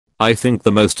I think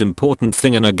the most important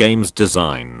thing in a game's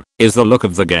design is the look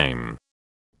of the game.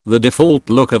 The default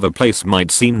look of a place might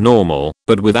seem normal,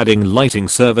 but with adding lighting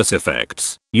service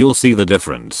effects, you'll see the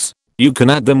difference. You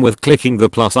can add them with clicking the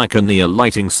plus icon near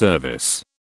lighting service.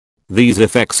 These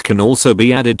effects can also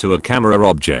be added to a camera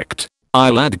object.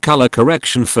 I'll add color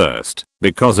correction first,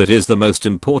 because it is the most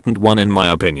important one in my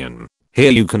opinion.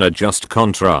 Here you can adjust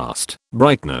contrast,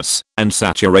 brightness, and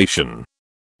saturation.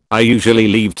 I usually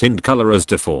leave tint color as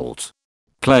default.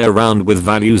 Play around with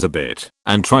values a bit,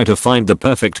 and try to find the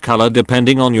perfect color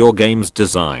depending on your game's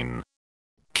design.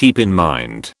 Keep in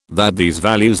mind that these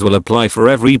values will apply for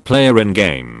every player in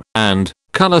game, and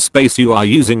color space you are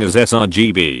using is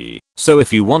sRGB, so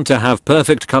if you want to have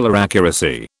perfect color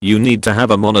accuracy, you need to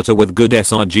have a monitor with good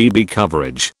sRGB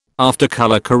coverage. After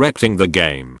color correcting the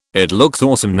game, it looks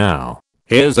awesome now.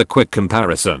 Here's a quick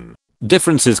comparison.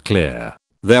 Difference is clear.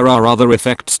 There are other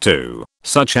effects too,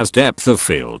 such as depth of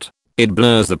field. It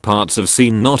blurs the parts of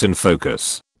scene not in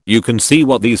focus. You can see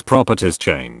what these properties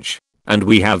change. And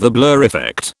we have the blur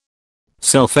effect.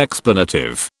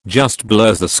 Self-explanative, just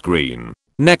blurs the screen.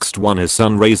 Next one is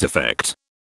sun rays effect.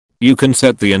 You can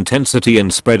set the intensity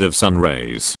and spread of sun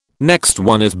rays. Next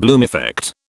one is bloom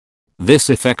effect.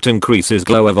 This effect increases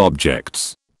glow of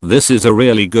objects. This is a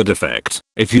really good effect.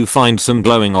 If you find some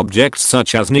glowing objects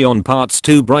such as neon parts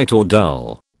too bright or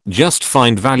dull, just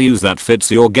find values that fits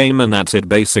your game and that's it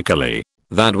basically.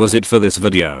 That was it for this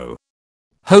video.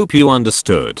 Hope you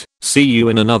understood. See you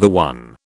in another one.